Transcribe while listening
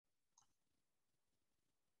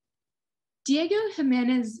Diego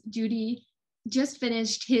Jimenez Juri just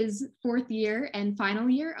finished his fourth year and final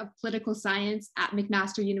year of political science at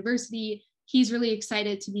McMaster University. He's really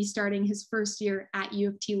excited to be starting his first year at U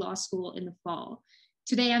of T Law School in the fall.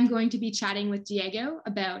 Today, I'm going to be chatting with Diego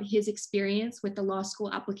about his experience with the law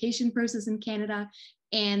school application process in Canada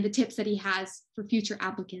and the tips that he has for future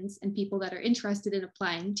applicants and people that are interested in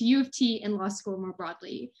applying to U of T and law school more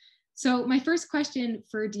broadly. So my first question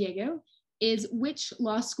for Diego is, which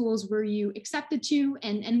law schools were you accepted to,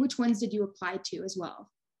 and which ones did you apply to as well?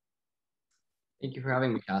 Thank you for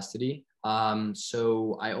having me, Cassidy.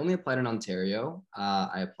 So I only applied in Ontario.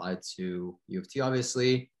 I applied to U of T,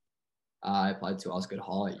 obviously. I applied to Osgoode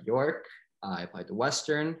Hall at York. I applied to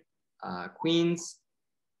Western, Queens,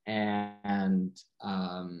 and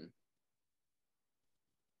the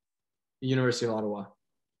University of Ottawa.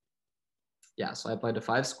 Yeah, so I applied to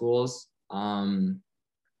 5 schools.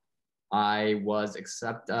 I was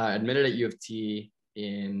admitted at U of T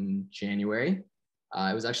in January.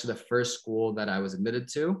 It was actually the first school that I was admitted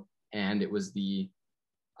to, and it was it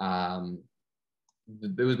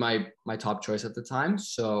was my top choice at the time.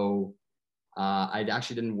 So I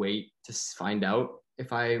actually didn't wait to find out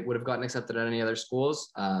if I would have gotten accepted at any other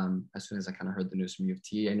schools. As soon as I kind of heard the news from U of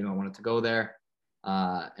T, I knew I wanted to go there.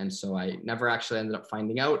 And so I never actually ended up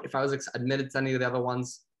finding out if I was admitted to any of the other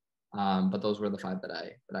ones. But those were the 5 that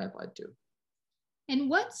I applied to. And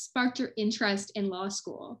what sparked your interest in law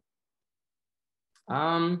school?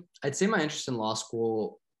 I'd say my interest in law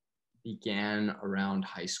school began around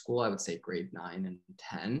high school. I would say grade 9 and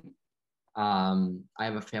 10. I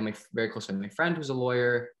have a very close family friend who's a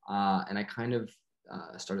lawyer, and I kind of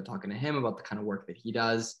started talking to him about the kind of work that he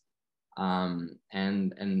does. And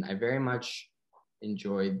I very much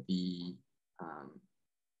enjoyed the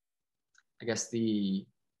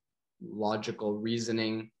logical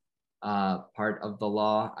reasoning part of the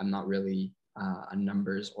law. I'm not really a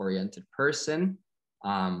numbers oriented person,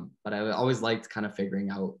 but I always liked kind of figuring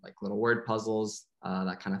out like little word puzzles,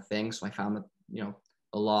 that kind of thing. So I found that,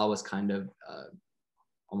 the law was kind of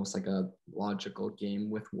almost like a logical game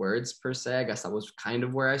with words per se. I guess that was kind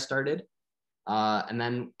of where I started. And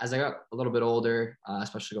then as I got a little bit older,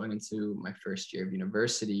 especially going into my first year of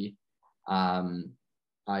university,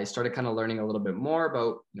 I started kind of learning a little bit more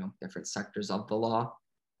about, different sectors of the law.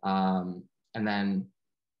 And then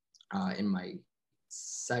in my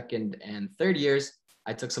second and third years,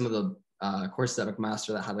 I took some of the courses at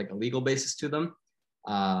McMaster that had like a legal basis to them.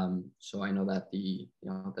 So I know that the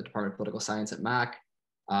Department of Political Science at Mac,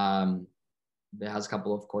 there has a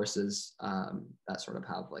couple of courses that sort of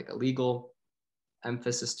have like a legal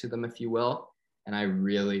emphasis to them, if you will. And I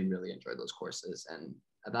really, really enjoyed those courses. And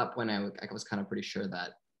at that point, I was kind of pretty sure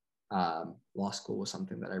that law school was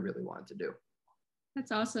something that I really wanted to do.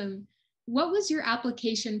 That's awesome. What was your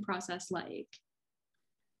application process like?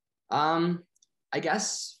 I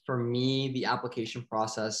guess for me, the application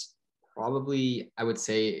process, probably, I would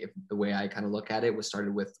say the way I kind of look at it was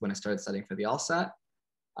started with when I started studying for the LSAT.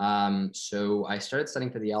 So I started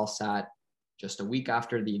studying for the LSAT just a week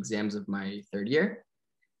after the exams of my third year.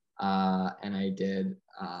 And I did,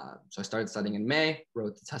 so I started studying in May,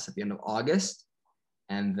 wrote the test at the end of August.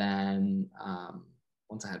 And then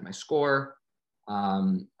once I had my score,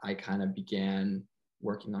 I kind of began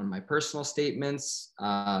working on my personal statements.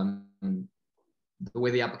 The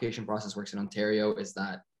way the application process works in Ontario is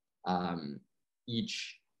that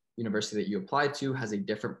each university that you apply to has a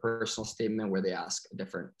different personal statement where they ask a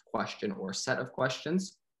different question or set of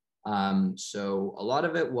questions. So a lot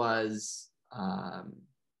of it was, a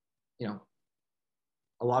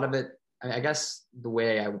lot of it, I guess the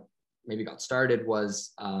way I maybe got started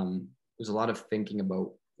was, there's a lot of thinking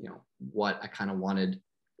about, what I kind of wanted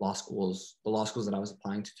the law schools that I was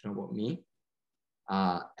applying to know about me.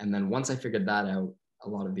 And then once I figured that out, a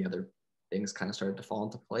lot of the other things kind of started to fall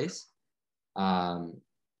into place. I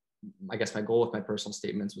guess my goal with my personal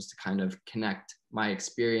statements was to kind of connect my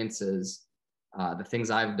experiences, the things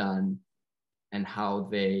I've done, and how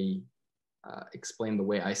they explain the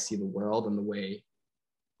way I see the world and the way,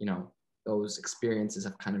 those experiences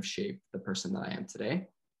have kind of shaped the person that I am today.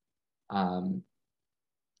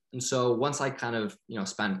 And so once I kind of,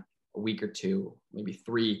 spent a week or 2, maybe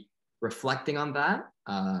 3, reflecting on that,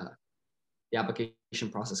 the application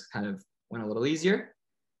process kind of went a little easier.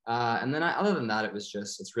 And then other than that,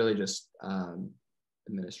 it's really just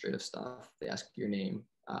administrative stuff. They ask your name,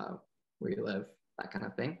 where you live, that kind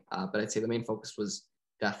of thing. But I'd say the main focus was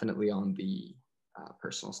definitely on the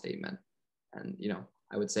personal statement. And,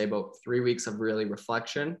 I would say about 3 weeks of really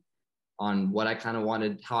reflection on what I kind of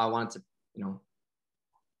wanted, how I wanted to,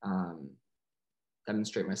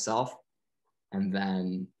 demonstrate myself. And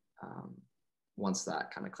then once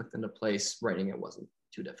that kind of clicked into place, writing it wasn't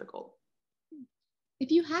too difficult.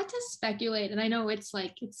 If you had to speculate, and I know it's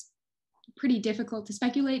pretty difficult to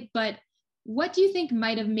speculate, but what do you think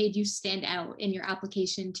might have made you stand out in your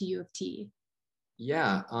application to U of T?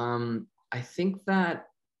 Yeah, I think that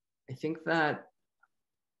I think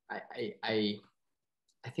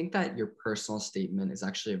that your personal statement is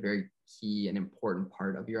actually a very key and important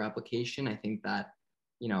part of your application. I think that,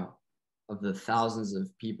 of the thousands of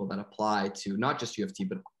people that apply to not just U of T,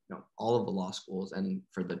 but all of the law schools, and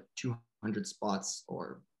for the 200 spots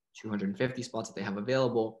or 250 spots that they have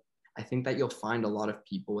available, I think that you'll find a lot of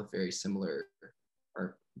people with very similar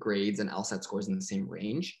or grades and LSAT scores in the same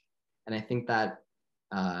range. And I think that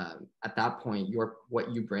at that point,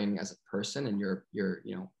 what you bring as a person and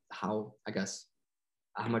how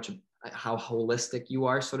holistic you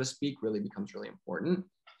are, so to speak, really becomes really important.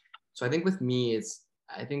 So I think with me,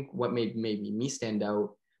 I think what made me stand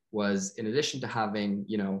out was, in addition to having,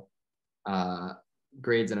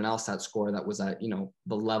 grades and an LSAT score that was at,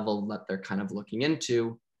 the level that they're kind of looking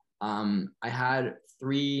into, I had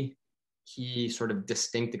 3 key sort of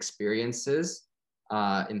distinct experiences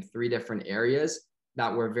in 3 different areas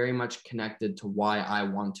that were very much connected to why I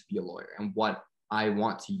want to be a lawyer and what I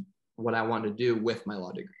want to do with my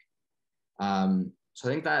law degree. So I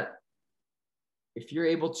think that if you're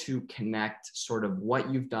able to connect sort of what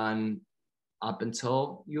you've done up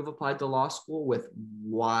until you've applied to law school with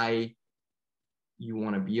why you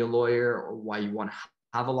want to be a lawyer or why you want to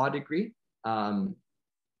have a law degree, and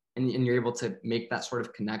you're able to make that sort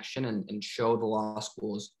of connection and show the law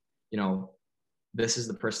schools, this is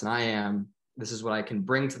the person I am, this is what I can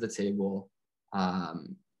bring to the table,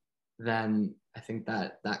 then I think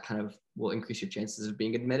that kind of will increase your chances of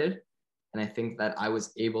being admitted. And I think that I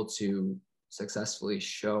was able to successfully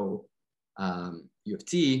show U of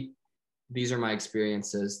T, these are my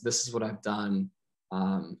experiences, this is what I've done,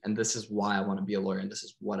 and this is why I want to be a lawyer, and this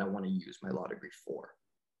is what I want to use my law degree for.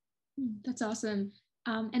 That's awesome.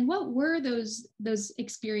 And what were those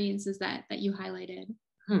experiences that you highlighted?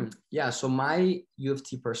 Yeah, so my U of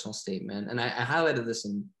T personal statement, and I highlighted this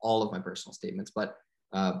in all of my personal statements, but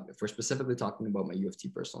if we're specifically talking about my U of T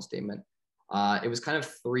personal statement, it was kind of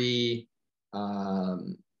 3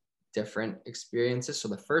 different experiences. So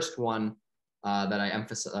the first one that I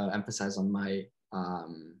emphasize on my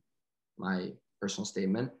my personal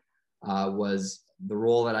statement was the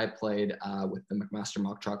role that I played with the McMaster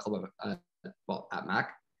Mock Trial Club at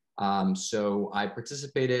Mac. So I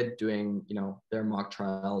participated doing, their mock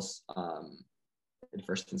trials in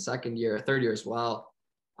first and second year, third year as well.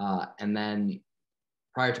 And then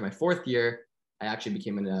prior to my 4th year, I actually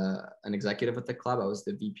became an executive with the club. I was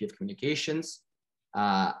the VP of communications.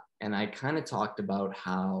 And I kind of talked about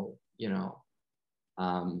how,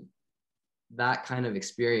 that kind of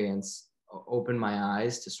experience opened my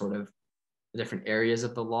eyes to sort of the different areas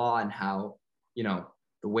of the law and how, the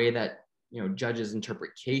way that, judges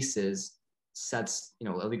interpret cases sets,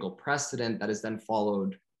 a legal precedent that is then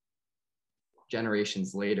followed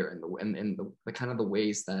generations later, and the kind of the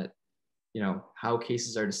ways that, how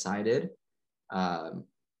cases are decided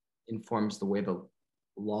informs the way the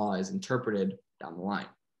law is interpreted down the line.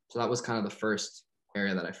 So that was kind of the first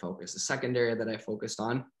area that I focused. The second area that I focused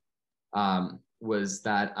on was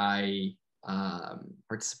that I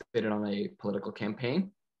participated on a political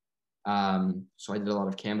campaign. So I did a lot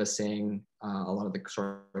of canvassing, a lot of the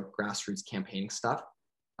sort of grassroots campaigning stuff.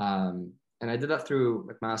 And I did that through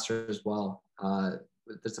McMaster as well.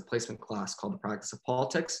 There's a placement class called the Practice of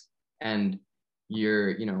Politics, and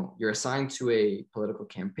you're assigned to a political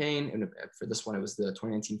campaign. And for this one, it was the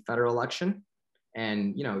 2019 federal election.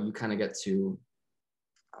 And, you kind of get to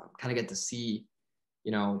see,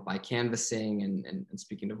 by canvassing and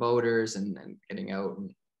speaking to voters and getting out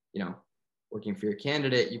and, working for your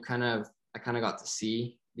candidate, I kind of got to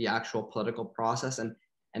see the actual political process. And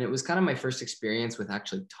it was kind of my first experience with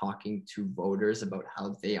actually talking to voters about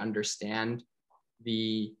how they understand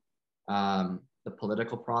the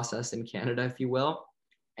political process in Canada, if you will.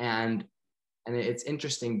 And it's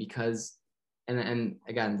interesting because, and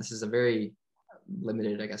again, this is a very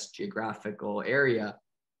limited, I guess, geographical area,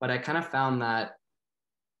 but I kind of found that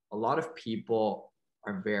a lot of people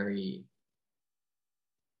are very,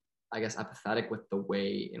 I guess, apathetic with the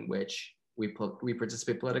way in which we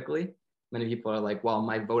participate politically. Many people are like, well,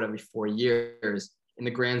 my vote every 4 years in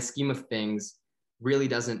the grand scheme of things really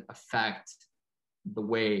doesn't affect the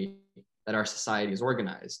way that our society is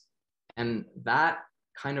organized. And that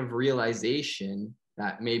kind of realization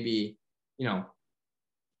that maybe,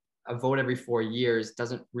 a vote every 4 years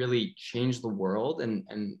doesn't really change the world, and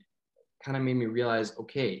kind of made me realize,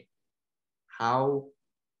 okay, how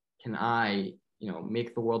can I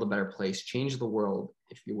make the world a better place, change the world,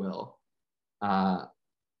 if you will,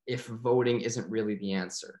 if voting isn't really the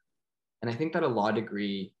answer. And I think that a law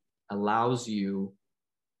degree allows you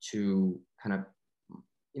to kind of,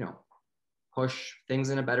 push things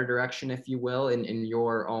in a better direction, if you will, in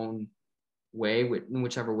your own way, in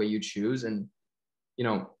whichever way you choose. And,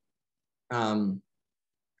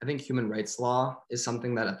 I think human rights law is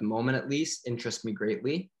something that at the moment, at least, interests me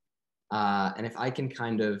greatly. And if I can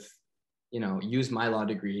kind of, use my law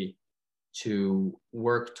degree to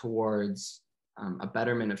work towards a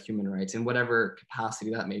betterment of human rights in whatever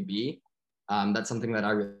capacity that may be, that's something that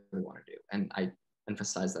I really want to do. And I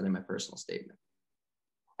emphasize that in my personal statement.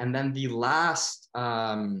 And then the last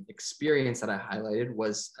experience that I highlighted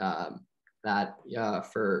was that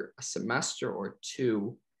for a semester or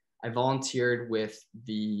two, I volunteered with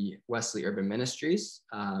the Wesley Urban Ministries.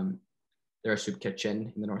 They're a soup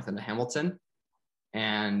kitchen in the north end of Hamilton.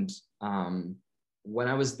 And when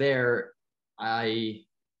I was there, my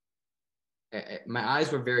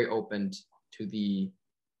eyes were very opened to the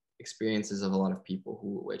experiences of a lot of people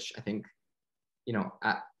which I think,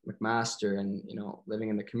 at McMaster and, living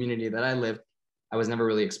in the community that I lived, I was never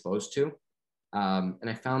really exposed to. And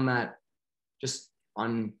I found that just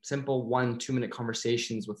on simple 1-2 minute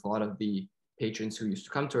conversations with a lot of the patrons who used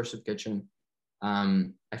to come to our soup kitchen,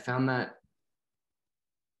 I found that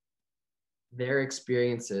their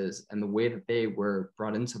experiences and the way that they were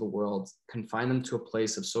brought into the world confined them to a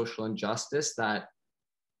place of social injustice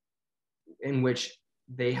in which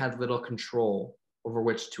they had little control over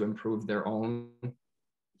which to improve their own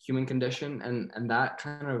human condition. And that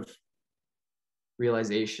kind of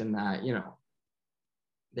realization that,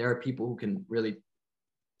 there are people who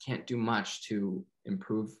can't do much to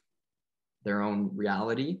improve their own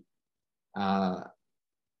reality. I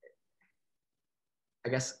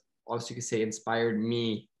guess also you could say inspired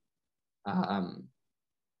me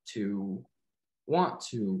to want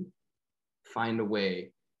to find a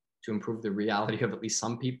way to improve the reality of at least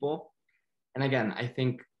some people. And again, I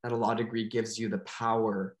think that a law degree gives you the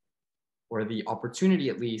power or the opportunity,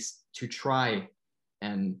 at least, to try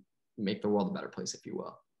and make the world a better place, if you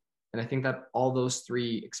will. And I think that all those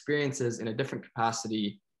three experiences in a different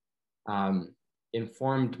capacity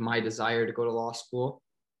informed my desire to go to law school.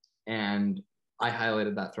 And I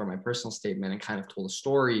highlighted that throughout my personal statement and kind of told a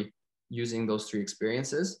story using those three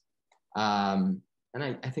experiences. And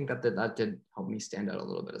I think that did help me stand out a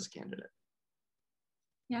little bit as a candidate.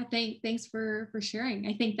 Yeah, thanks for sharing.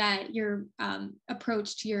 I think that your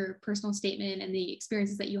approach to your personal statement and the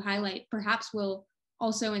experiences that you highlight perhaps will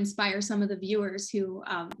also inspire some of the viewers who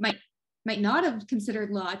might not have considered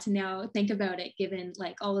law to now think about it, given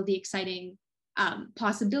like all of the exciting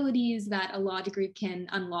possibilities that a law degree can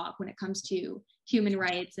unlock when it comes to human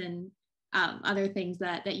rights and other things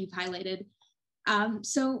that you've highlighted.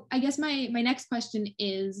 So I guess my next question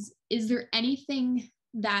is there anything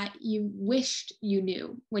that you wished you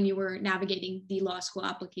knew when you were navigating the law school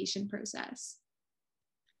application process?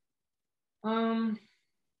 I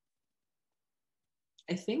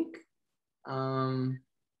think I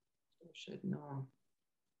should know.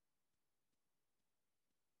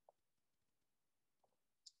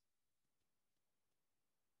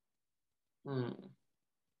 Give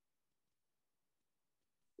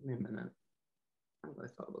me a minute. I haven't really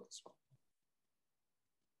thought about this one.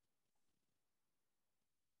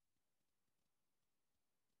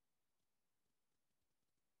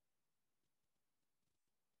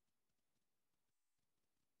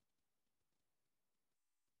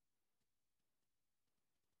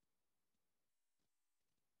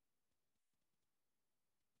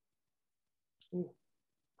 Ooh.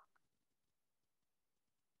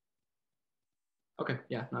 Okay,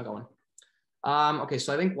 yeah, I got one. Okay,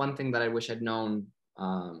 so I think one thing that I wish I'd known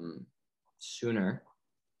sooner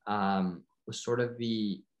was sort of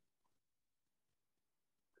the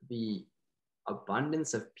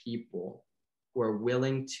abundance of people who are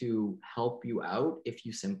willing to help you out if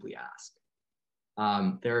you simply ask.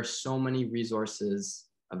 There are so many resources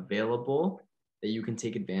available that you can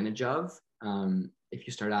take advantage of if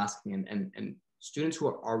you start asking. And students who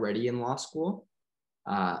are already in law school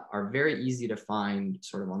are very easy to find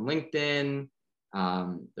sort of on LinkedIn.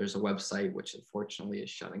 There's a website which unfortunately is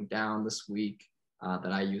shutting down this week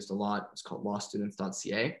that I used a lot. It's called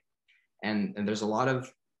lawstudents.ca. And there's a lot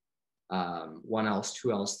of 1Ls,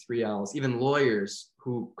 2Ls, 3Ls, even lawyers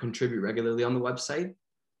who contribute regularly on the website.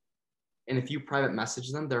 And if you private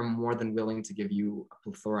message them, they're more than willing to give you a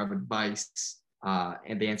plethora of advice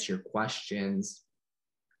and they answer your questions,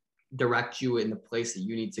 direct you in the place that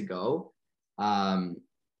you need to go, and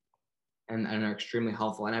are extremely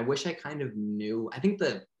helpful. And I wish I kind of knew, I think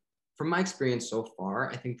that from my experience so far,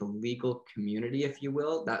 I think the legal community, if you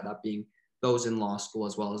will, that being those in law school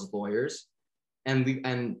as well as lawyers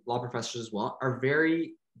and law professors as well, are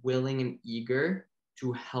very willing and eager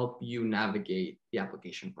to help you navigate the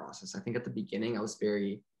application process. I think at the beginning, I was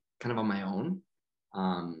very kind of on my own.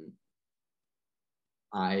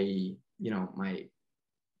 My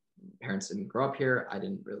parents didn't grow up here. I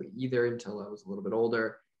didn't really either until I was a little bit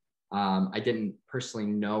older. I didn't personally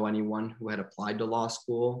know anyone who had applied to law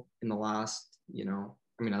school in the last,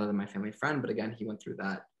 other than my family friend, but again, he went through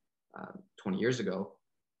that 20 years ago.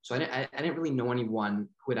 So I didn't really know anyone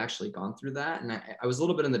who had actually gone through that. And I was a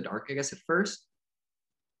little bit in the dark, I guess, at first,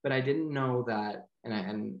 but I didn't know that.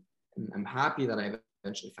 And I'm happy that I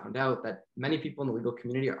eventually found out that many people in the legal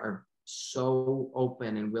community are so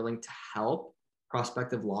open and willing to help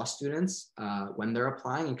prospective law students when they're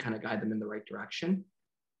applying and kind of guide them in the right direction.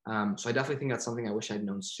 So I definitely think that's something I wish I'd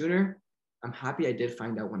known sooner. I'm happy I did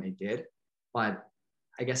find out when I did, but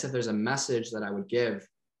I guess if there's a message that I would give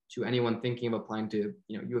to anyone thinking of applying to,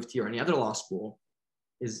 U of T or any other law school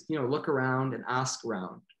is, look around and ask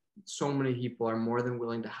around. So many people are more than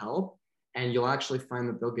willing to help, and you'll actually find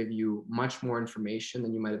that they'll give you much more information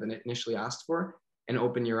than you might have initially asked for and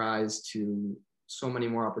open your eyes to so many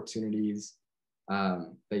more opportunities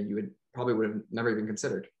that you would have never even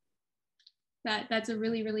considered. That's a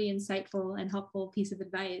really, really insightful and helpful piece of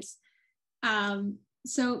advice.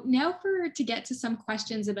 So now to get to some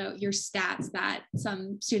questions about your stats that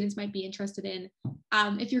some students might be interested in,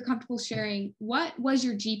 if you're comfortable sharing, what was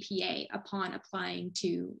your GPA upon applying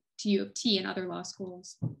to U of T and other law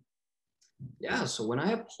schools? Yeah, so when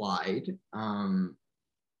I applied, I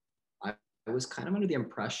was kind of under the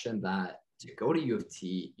impression that to go to U of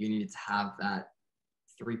T, you needed to have that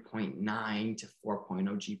 3.9 to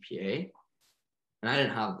 4.0 GPA. And I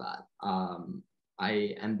didn't have that.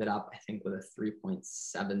 I ended up, I think, with a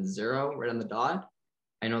 3.70 right on the dot.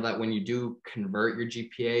 I know that when you do convert your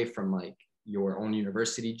GPA from like your own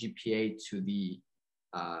university GPA to the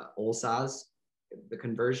LSAT, the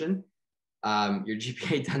conversion, your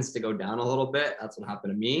GPA tends to go down a little bit. That's what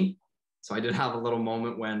happened to me. So I did have a little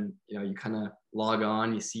moment when, you kind of log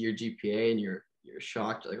on, you see your GPA and you're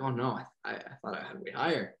shocked. You're like, oh no, I thought I had way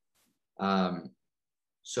higher.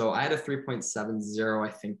 So I had a 3.70,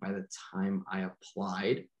 I think, by the time I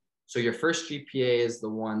applied. So your first GPA is the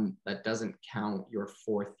one that doesn't count your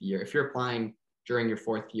fourth year. If you're applying during your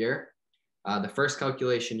fourth year, the first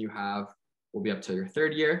calculation you have will be up to your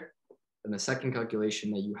third year. And the second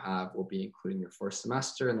calculation that you have will be including your fourth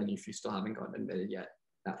semester. And then if you still haven't gotten admitted yet,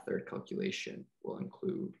 that third calculation will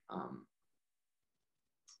include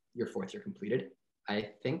your fourth year completed,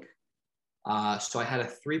 I think. So I had a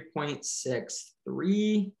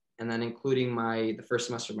 3.63, and then including the first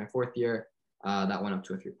semester of my fourth year, that went up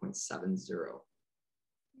to a 3.70.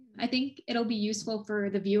 I think it'll be useful for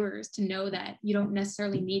the viewers to know that you don't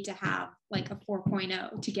necessarily need to have like a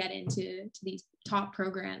 4.0 to get into these top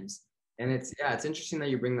programs. And it's interesting that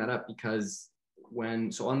you bring that up because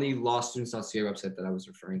on the lawstudents.ca website that I was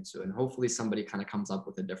referring to, and hopefully somebody kind of comes up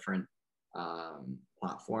with a different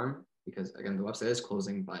platform, because again, the website is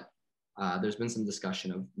closing, but there's been some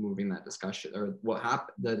discussion of moving that discussion or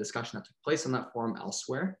the discussion that took place on that forum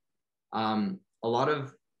elsewhere. A lot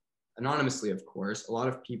of, anonymously, of course, a lot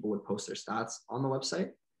of people would post their stats on the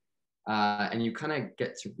website, and you kind of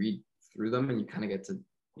get to read through them, and you kind of get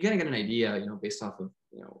an idea, based off of,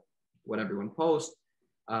 what everyone posts.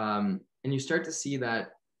 And you start to see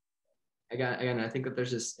that, again, I think that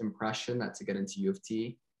there's this impression that to get into U of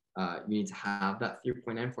T, you need to have that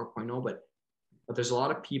 3.9, 4.0, but there's a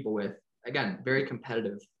lot of people with, again, very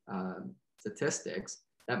competitive statistics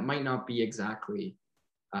that might not be exactly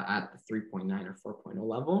at the 3.9 or 4.0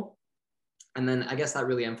 level. And then I guess that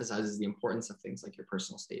really emphasizes the importance of things like your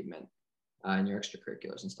personal statement and your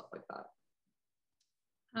extracurriculars and stuff like that.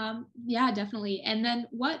 Yeah, definitely. And then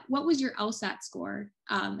what was your LSAT score?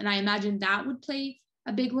 And I imagine that would play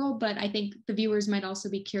a big role, but I think the viewers might also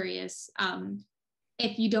be curious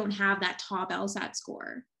if you don't have that top LSAT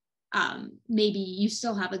score. Maybe you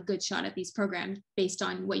still have a good shot at these programs based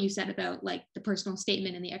on what you said about like the personal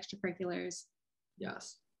statement and the extracurriculars.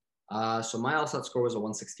 Yes. So my LSAT score was a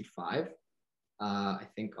 165. I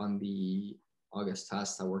think on the August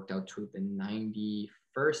test, I worked out to the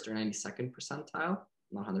 91st or 92nd percentile.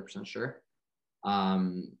 I'm not 100% sure. Yeah,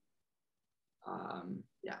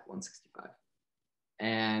 165.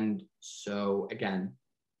 And so again,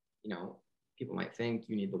 people might think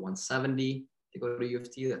you need the 170 to go to U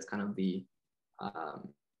of T. That's kind of the, I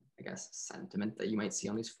guess, sentiment that you might see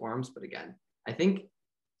on these forums. But again, I think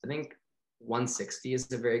 160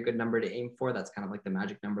 is a very good number to aim for. That's kind of like the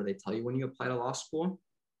magic number they tell you when you apply to law school.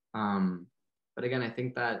 But again, I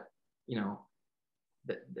think that,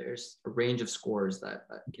 that there's a range of scores that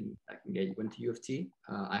can get you into U of T.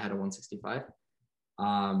 I had a 165.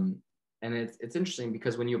 And it's interesting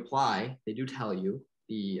because when you apply, they do tell you,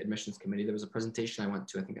 the admissions committee, there was a presentation I went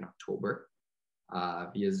to, I think in October,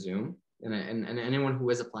 via Zoom. And anyone who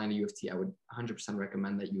is applying to U of T, I would 100%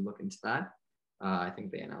 recommend that you look into that. I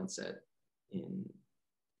think they announce it in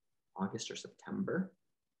August or September.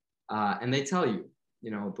 And they tell you,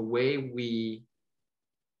 the way we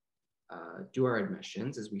do our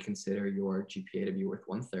admissions is we consider your GPA to be worth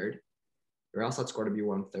 1/3, your LSAT score to be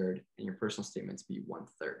 1/3, and your personal statements be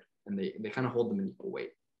 1/3. And they kind of hold them in equal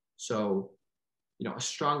weight. So, a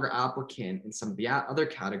stronger applicant in some of the other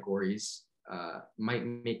categories might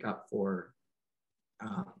make up for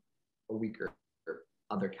a weaker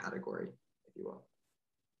other category, if you will.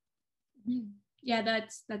 Yeah,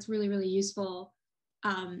 that's really, really useful.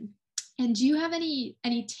 And do you have any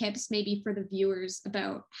tips maybe for the viewers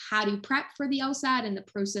about how to prep for the LSAT and the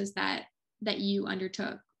process that you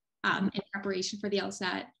undertook in preparation for the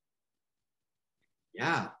LSAT?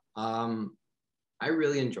 Yeah, I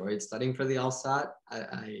really enjoyed studying for the LSAT.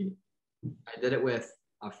 I did it with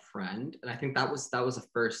a friend, and I think that was the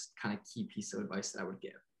first kind of key piece of advice that I would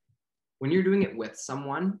give. When you're doing it with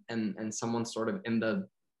someone and someone's sort of in the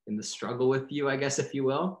struggle with you, I guess, if you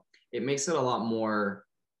will, it makes it a lot more,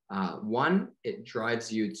 one, it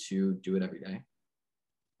drives you to do it every day.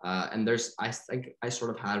 And I think I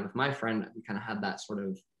sort of had with my friend, we kind of had that sort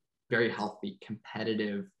of very healthy,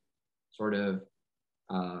 competitive sort of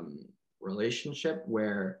relationship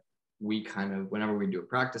where we kind of, whenever we do a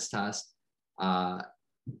practice test,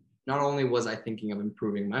 not only was I thinking of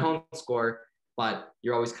improving my own score, but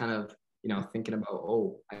you're always kind of, thinking about,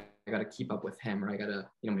 oh, I got to keep up with him, or I got to,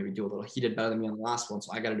 maybe do a little, he did better than me on the last one,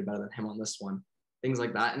 so I got to do better than him on this one, things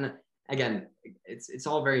like that. And again, it's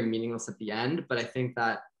all very meaningless at the end, but I think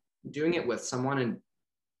that doing it with someone and,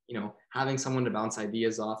 having someone to bounce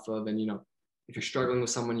ideas off of, and, if you're struggling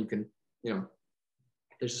with someone, you can,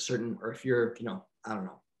 there's a certain, or if you're, I don't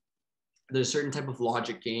know, there's a certain type of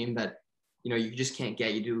logic game that, you just can't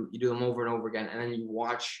get. You do them over and over again, and then you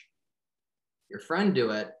watch your friend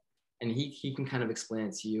do it, and he can kind of explain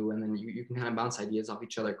it to you, and then you can kind of bounce ideas off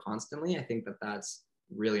each other constantly. I think that that's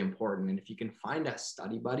really important. And if you can find a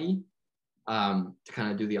study buddy to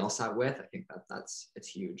kind of do the LSAT with, I think it's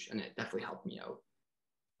huge, and it definitely helped me out.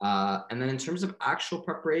 And then in terms of actual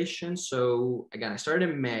preparation, so again, I started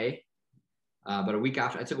in May, but a week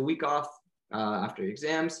after, I took a week off after the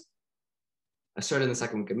exams. I started in the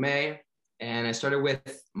second week of May, and I started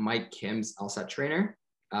with Mike Kim's LSAT Trainer.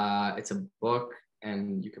 It's a book,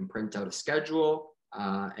 and you can print out a schedule,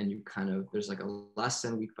 and you kind of, there's like a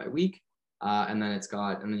lesson week by week, and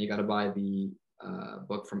then you got to buy the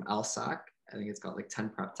book from LSAC. I think it's got like 10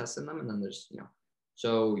 prep tests in them, and then there's,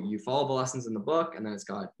 so you follow the lessons in the book, and then it's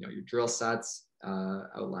got, your drill sets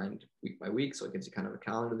outlined week by week, so it gives you kind of a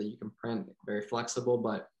calendar that you can print, very flexible.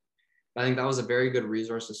 But I think that was a very good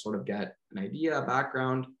resource to sort of get an idea, a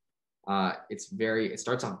background. It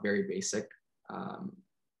starts off very basic,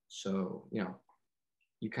 so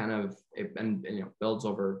you kind of and builds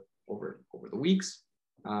over the weeks.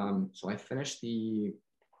 So I finished the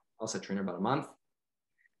LSAT Trainer about a month,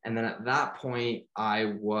 and then at that point I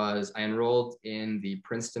enrolled in the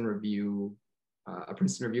Princeton Review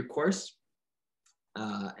course,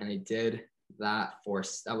 and I did that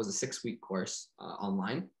was a 6-week course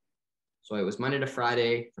online. So it was Monday to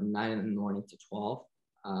Friday from 9 in the morning to 12.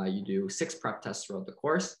 You do 6 prep tests throughout the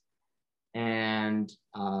course. And,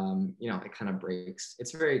 it kind of breaks.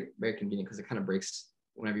 It's very, very convenient because it kind of breaks,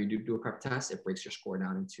 whenever you do a prep test, it breaks your score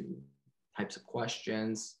down into types of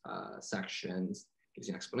questions, sections, gives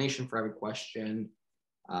you an explanation for every question.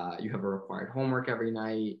 You have a required homework every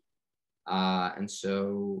night. And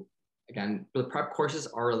so, again, the prep courses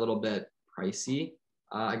are a little bit pricey,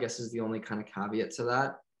 I guess is the only kind of caveat to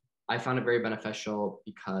that. I found it very beneficial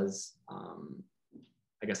because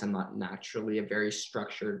I guess I'm not naturally a very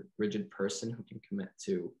structured, rigid person who can commit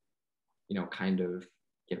to, kind of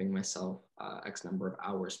giving myself X number of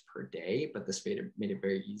hours per day. But this made it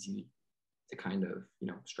very easy to kind of,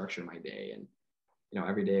 structure my day. And,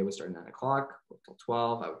 every day I would start at 9 o'clock till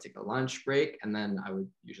 12. I would take a lunch break, and then I would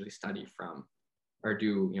usually study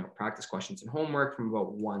do practice questions and homework from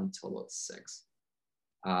about 1 till about 6.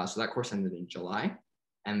 So that course ended in July,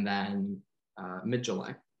 and then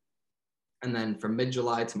mid-July. And then from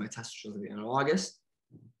mid-July to my test, which was at the end of August,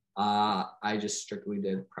 I just strictly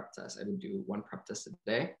did prep tests. I would do 1 prep test a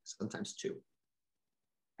day, sometimes 2.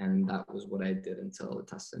 And that was what I did until the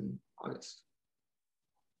test in August.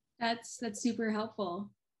 That's super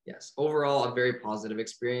helpful. Yes, overall, a very positive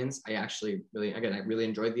experience. I actually really, again, I really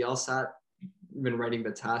enjoyed the LSAT, even writing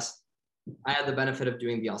the test. I had the benefit of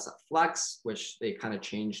doing the LSAT Flex, which they kind of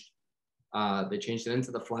changed. They changed it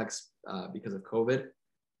into the Flex because of COVID.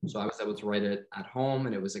 So I was able to write it at home,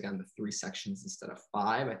 and it was, again, the 3 sections instead of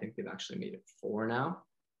 5. I think they've actually made it 4 now.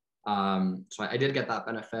 So I did get that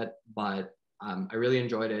benefit, but I really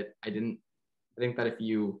enjoyed it. I think that if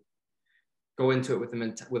you go into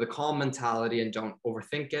it with a calm mentality and don't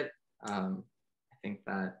overthink it, I think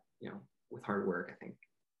that, with hard work, I think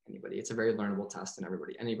it's a very learnable test, and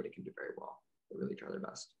anybody can do very well. They really try their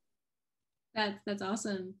best. That's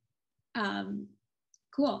awesome.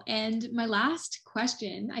 Cool. And my last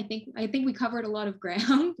question, I think we covered a lot of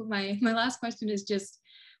ground, but my last question is just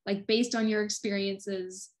like, based on your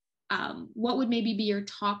experiences, what would maybe be your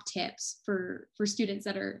top tips for students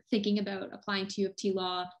that are thinking about applying to U of T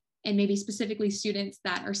Law, and maybe specifically students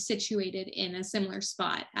that are situated in a similar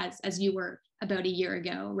spot as you were about a year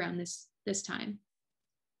ago around this time?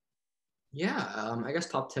 Yeah, I guess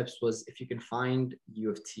top tips was, if you can find U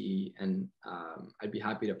of T, and I'd be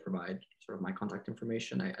happy to provide sort of my contact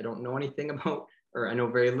information. I don't know anything about, or I know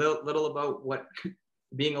very little about what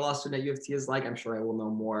being a law student at U of T is like. I'm sure I will know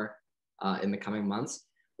more in the coming months.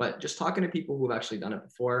 But just talking to people who have actually done it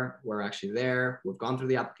before, who are actually there, who have gone through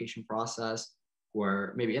the application process, who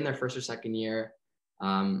are maybe in their first or second year,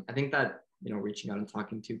 I think that, reaching out and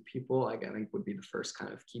talking to people, I think would be the first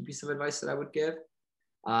kind of key piece of advice that I would give.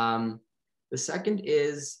 The second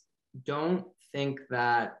is, don't think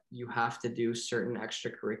that you have to do certain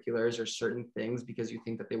extracurriculars or certain things because you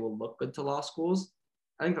think that they will look good to law schools.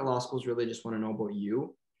 I think the law schools really just want to know about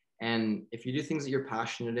you. And if you do things that you're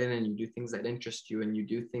passionate in, and you do things that interest you, and you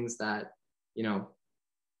do things that,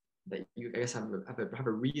 that you, I guess, have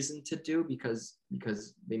a reason to do because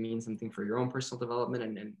they mean something for your own personal development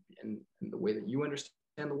and the way that you understand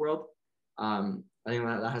the world, I think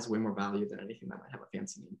that has way more value than anything that might have a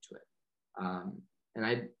fancy name to it. And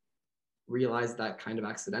I realized that kind of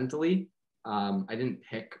accidentally. I didn't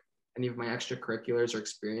pick any of my extracurriculars or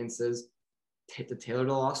experiences to tailor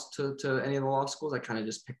to any of the law schools. I kind of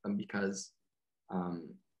just picked them because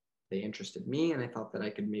they interested me, and I thought that I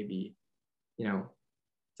could maybe,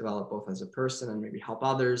 develop both as a person and maybe help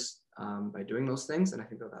others by doing those things. And I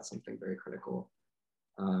think that that's something very critical,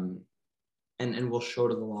 and will show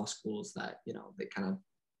to the law schools that, they kind of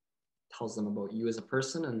tells them about you as a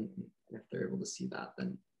person, and if they're able to see that,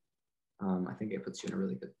 then I think it puts you in a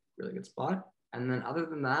really good spot. And then other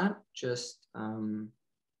than that, just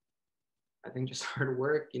I think just hard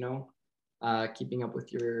work, keeping up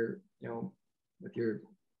with your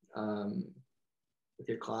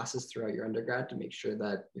classes throughout your undergrad to make sure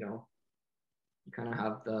that you kind of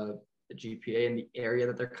have the GPA in the area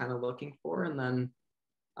that they're kind of looking for. And then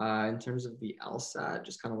in terms of the LSAT,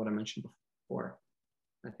 just kind of what I mentioned before.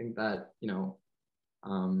 I think that,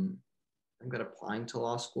 applying to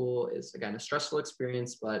law school is, again, a stressful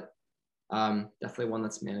experience, but definitely one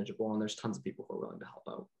that's manageable, and there's tons of people who are willing to help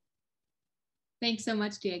out. Thanks so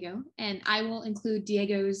much, Diego. And I will include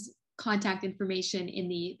Diego's contact information in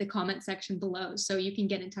the comment section below, so you can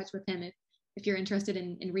get in touch with him if you're interested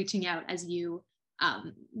in reaching out as you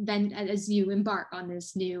embark on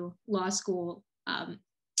this new law school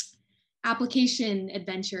application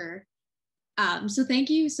adventure. So thank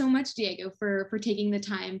you so much, Diego, for taking the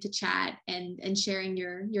time to chat and sharing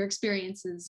your experiences.